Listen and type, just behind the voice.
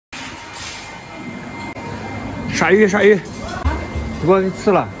鲨鱼，鲨鱼，你给我给吃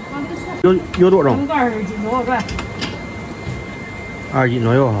了。有多重？20斤多，快。20斤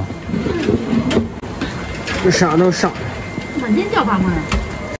左右哈。这身上都伤。满天叫法官。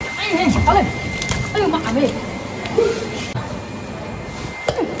哎，好嘞。哎呦妈喂！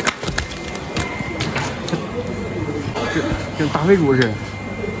这大肥猪似的。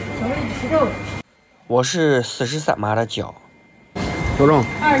小肥吃肉。我是43码的脚。多重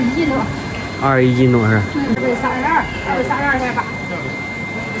？21斤多。21斤多是？232，232才8。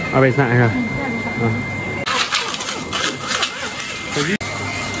230。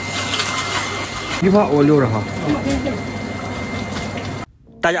鱼泡我留着哈。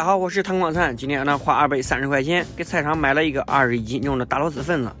大家好，我是唐光灿。今天呢，花230块钱给菜场买了一个21斤重的大螺蛳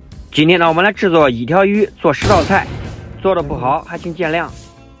粉子。今天呢，我们来制作1条鱼，做10道菜。做的不好，还请见谅。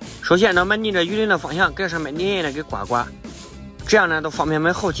首先呢，我们逆着鱼鳞的方向，给上面粘液呢给刮刮，这样呢都方便我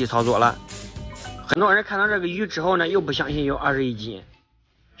们后期操作了。很多人看到这个鱼之后呢，又不相信有21斤，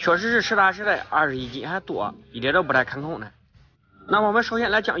确实是实打实的21斤还多，一点都不带看空的。那么我们首先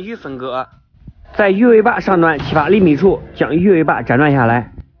来将鱼分割，在鱼尾巴上端7-8厘米处，将鱼尾巴斩断下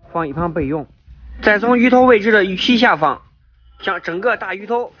来，放一旁备用。再从鱼头位置的鱼皮下方，将整个大鱼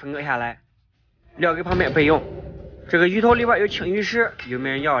头分割下来，撂给旁边备用。这个鱼头里边有青鱼石，有没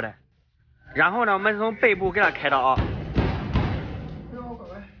人要的？然后呢，我们从背部给它开刀，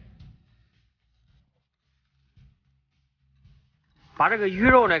把这个鱼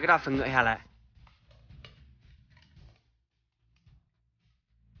肉呢给它分割下来。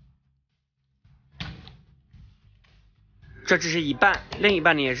这只是一半，另一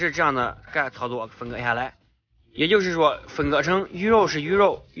半呢也是这样的给它操作分割下来。也就是说，分割成鱼肉是鱼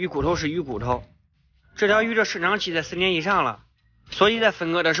肉，鱼骨头是鱼骨头。这条鱼的生长期在4年以上了，所以在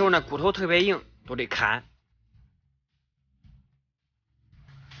分割的时候呢，骨头特别硬，都得砍。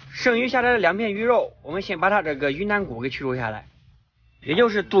剩余下来的2片鱼肉，我们先把它这个鱼腩骨给去除下来，也就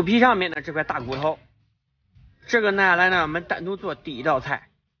是肚皮上面的这块大骨头。这个拿下来呢，我们单独做第一道菜，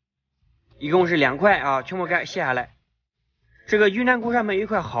一共是2块啊，全部给它卸下来。这个鱼腩骨上面有一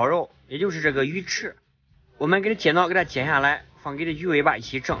块好肉，也就是这个鱼翅，我们给它剪刀给它剪下来，放给这鱼尾巴一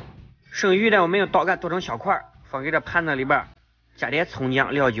起蒸。剩余的我们用刀杆剁成小块，放给这盘子里边，加点葱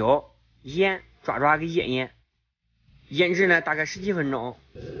姜、料酒、盐，抓给腌腌。腌制呢大概10几分钟。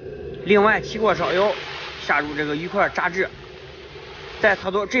另外起锅烧油，下入这个鱼块炸制。在操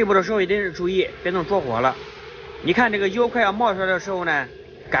作这一步的时候一定是注意别弄着火了。你看这个油快要冒出来的时候呢，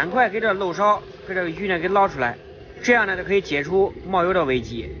赶快给这漏勺，给这个鱼呢给捞出来，这样呢就可以解除冒油的危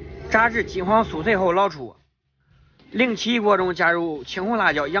机。炸至金黄酥脆后捞出。另起一锅中加入青红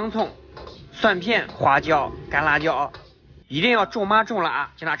辣椒、洋葱、蒜片、花椒、干辣椒，一定要重麻重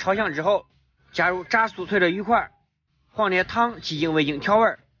辣，将它炒香之后，加入炸酥脆的鱼块，放点糖、鸡精、味精调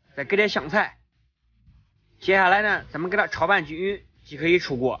味，再给点香菜。接下来呢，咱们给它炒拌均匀，即可以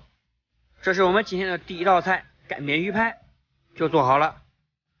出锅。这是我们今天的第一道菜，干煸鱼排就做好了。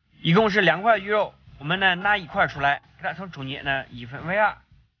一共是2块鱼肉，我们呢拿1块出来，给它从中间呢1分为2。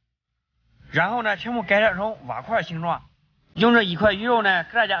然后呢，全部改造成瓦块形状，用这1块鱼肉呢，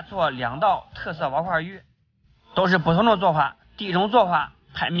给大家做2道特色瓦块鱼，都是不同的做法。第一种做法，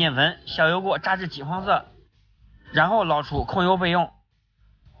拍面粉，小油锅炸至金黄色，然后捞出，控油备用。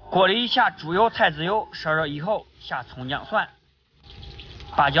锅里下猪油、菜籽油，烧热以后下葱姜蒜、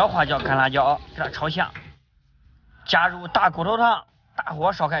八角、花椒、干辣椒，给它炒香。加入大骨头汤，大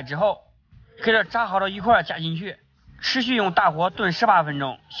火烧开之后，给这炸好的鱼块加进去。持续用大火炖18分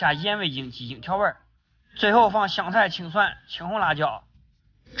钟，下盐、味精、鸡精调味，最后放香菜、青蒜、青红辣椒。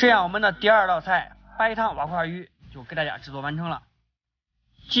这样我们的第2道菜白汤瓦块鱼就给大家制作完成了，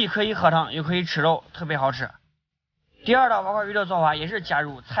既可以喝汤又可以吃肉，特别好吃。第2道瓦块鱼的做法也是加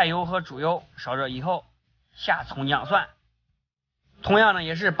入菜油和猪油，烧热以后下葱姜蒜，同样呢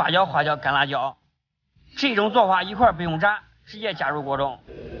也是八角、花椒、干辣椒。这种做法一块不用炸，直接加入锅中。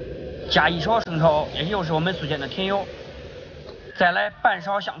加1勺生抽，也就是我们Suqian的甜油，再来半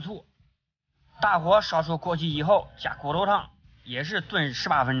勺香醋，大火烧出锅气以后，加骨头汤，也是炖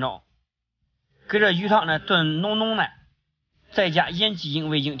18分钟，给这鱼汤呢炖浓浓的，再加盐、鸡精、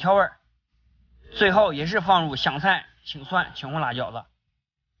味精调味，最后也是放入香菜、青蒜、青红辣椒子。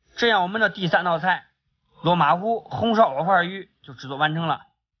这样我们的第3道菜罗马湖红烧瓦块鱼就制作完成了。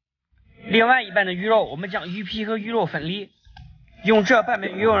另外一半的鱼肉，我们将鱼皮和鱼肉分离，用这半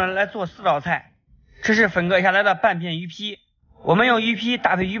片鱼肉呢来做4道菜。这是分割下来的半片鱼皮，我们用鱼皮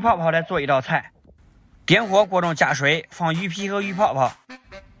搭配鱼泡泡来做一道菜。点火，锅中加水，放鱼皮和鱼泡泡，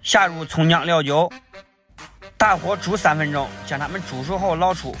下入葱姜料酒，大火煮3分钟，将它们煮熟后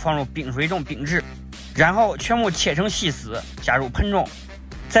捞出，放入冰水中冰制，然后全部切成细丝，加入盆中，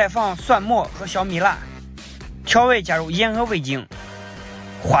再放蒜末和小米辣，调味加入盐和味精、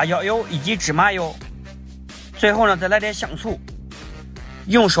花椒油以及芝麻油，最后呢再来点香醋，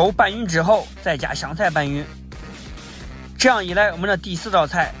用手拌匀之后再加香菜拌匀。这样一来，我们的第4道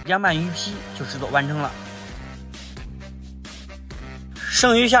菜凉拌鱼皮就制作完成了。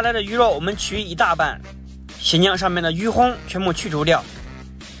剩余下来的鱼肉我们取一大半，先将上面的鱼红全部去除掉。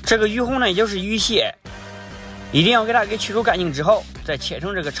这个鱼红呢，也就是鱼蟹，一定要给它去除干净之后，再切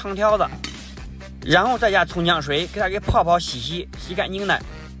成这个长条子，然后再加葱姜水给它泡洗干净的，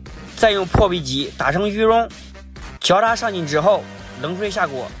再用破壁机打成鱼蓉，搅打上劲之后，冷水下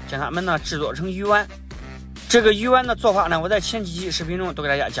锅，将它们呢制作成鱼丸。这个鱼丸的做法呢，我在前几期视频中都给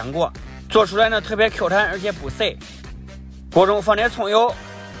大家讲过，做出来呢特别 Q 弹，而且不碎。锅中放点葱油，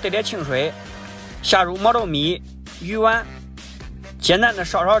兑点清水，下入毛豆米、鱼丸，简单的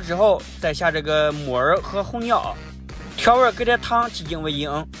烧之后，再下这个木耳和红椒，调味给点糖，鸡精、味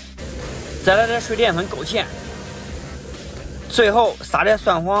精，再来点水淀粉勾芡，最后撒点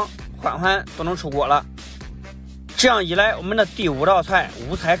蒜黄，缓都能出锅了。这样一来，我们的第5道菜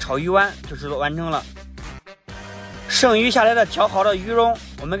五彩炒鱼丸就制作完成了。剩余下来的搅好的鱼蓉，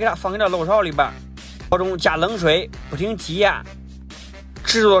我们给它放到漏勺里边，锅中加冷水，不停挤压，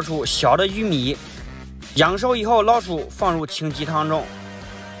制作出小的鱼米。养熟以后捞出，放入清鸡汤中，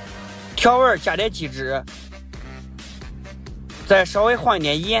调味加点鸡汁，再稍微放一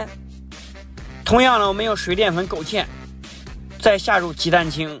点盐。同样呢，我们用水淀粉勾芡，再下入鸡蛋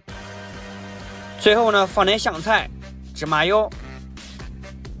清，最后呢放点香菜、芝麻油，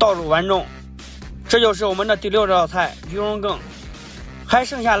倒入碗中。这就是我们的第6道菜鱼蓉羹。还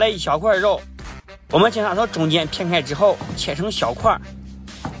剩下来一小块肉，我们将它从中间片开之后切成小块，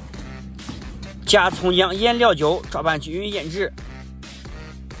加葱姜盐料酒抓拌均匀腌制。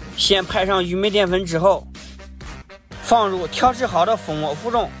先拍上玉米淀粉之后，放入调制好的蜂窝麸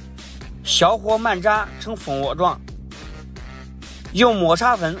中，小火慢炸成蜂窝状，用抹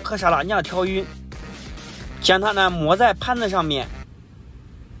茶粉和沙拉酱调匀，将它呢抹在盘子上面，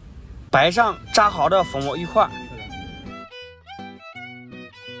摆上炸好的蜂窝鱼块，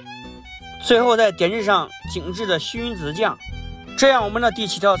最后再点缀上精致的须云子酱。这样我们的第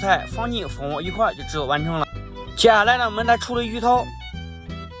7道菜放进蜂窝鱼块就制作完成了。接下来呢，我们来处理鱼头。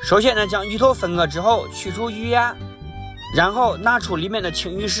首先呢，将鱼头分割之后去除鱼芽，然后拿出里面的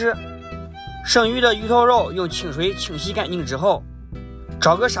青鱼丝，剩余的鱼头肉用清水清洗干净之后，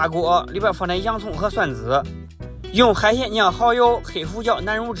找个砂锅，里边放点洋葱和蒜子，用海鲜酱、蚝油、黑胡椒、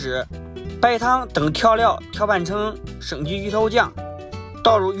南乳汁、白糖等调料调拌成生焗鱼头酱，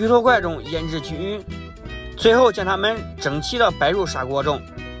倒入鱼头块中腌制均匀，最后将它们整齐的摆入砂锅中，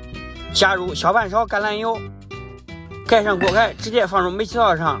加入小半勺橄榄油，盖上锅盖，直接放入煤气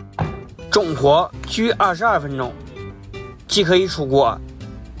灶上，中火焗22分钟即可以出锅。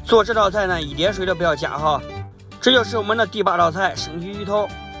做这道菜呢，一点水都不要加哈。这就是我们的第8道菜生焗鱼头。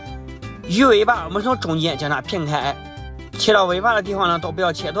鱼尾巴我们从中间将它片开，切到尾巴的地方呢都不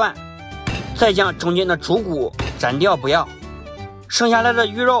要切断，再将中间的猪骨斩掉不要。剩下来的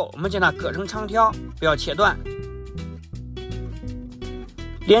鱼肉我们将它割成长条，不要切断，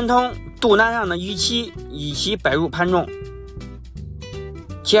连同肚腩上的鱼鳍一起摆入盘中。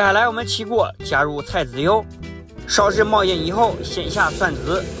接下来我们起锅，加入菜籽油，烧至冒烟以后，先下蒜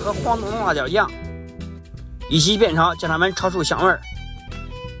子和黄豆辣椒酱，一起煸炒，将它们炒出香味。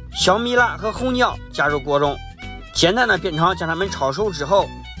小米辣和红椒加入锅中，简单的煸炒，将它们炒熟之后，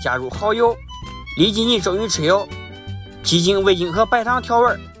加入蚝油、里脊泥蒸鱼豉油、鸡精、味精和白糖调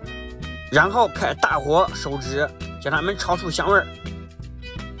味，然后开大火收汁，将它们炒出香味。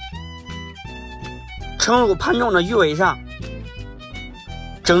盛入盘中的鱼尾上，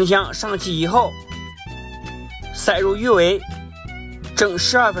蒸香上气以后，塞入鱼尾，蒸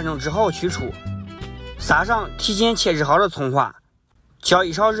12分钟之后取出，撒上提前切制好的葱花，浇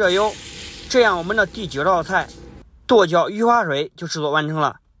一勺热油，这样我们的第9道菜剁椒鱼滑水就制作完成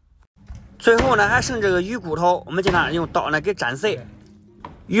了。最后呢，还剩这个鱼骨头，我们将它用刀呢给斩碎，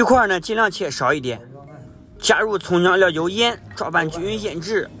鱼块呢尽量切少一点，加入葱姜料酒盐，抓拌均匀腌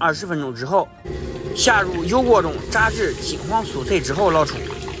制20分钟之后，下入油锅中炸至金黄酥脆之后捞出。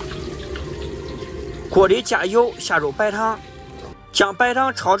锅里加油，下入白糖，将白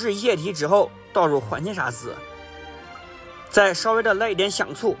糖炒至液体之后，倒入番茄沙丝，再稍微的来一点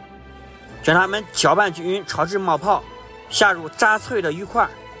香醋，将它们搅拌均匀，炒至冒泡，下入炸脆的鱼块，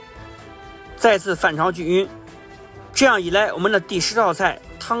再次翻炒均匀。这样一来，我们的第10道菜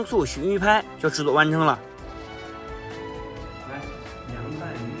糖醋熏鱼排就制作完成了。来，凉拌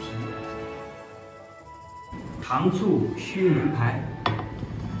鱼皮，糖醋熏鱼排。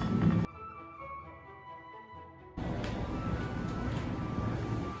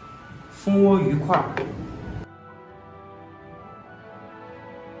蜂窝鱼块，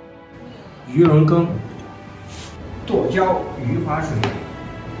鱼蓉羹、剁椒鱼滑水、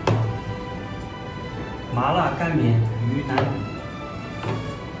麻辣干煸鱼腩、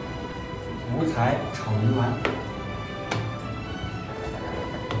五彩炒鱼丸、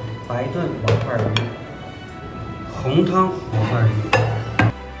白炖瓦块鱼、红汤瓦块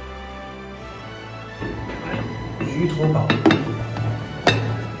鱼、鱼头煲、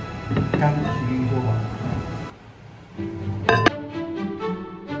干皮鱼头煲。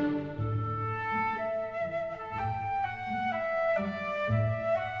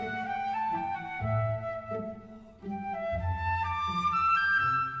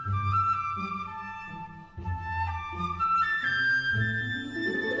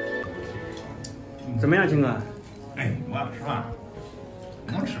怎么样，秦哥？哎，我要吃饭，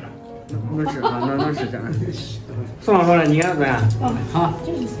能吃了。能吃啊，能吃讲。宋老说了，你看怎么样？好，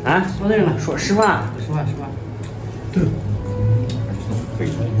啊，说对了，说实话，实话。对，非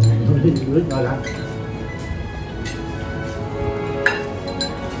常。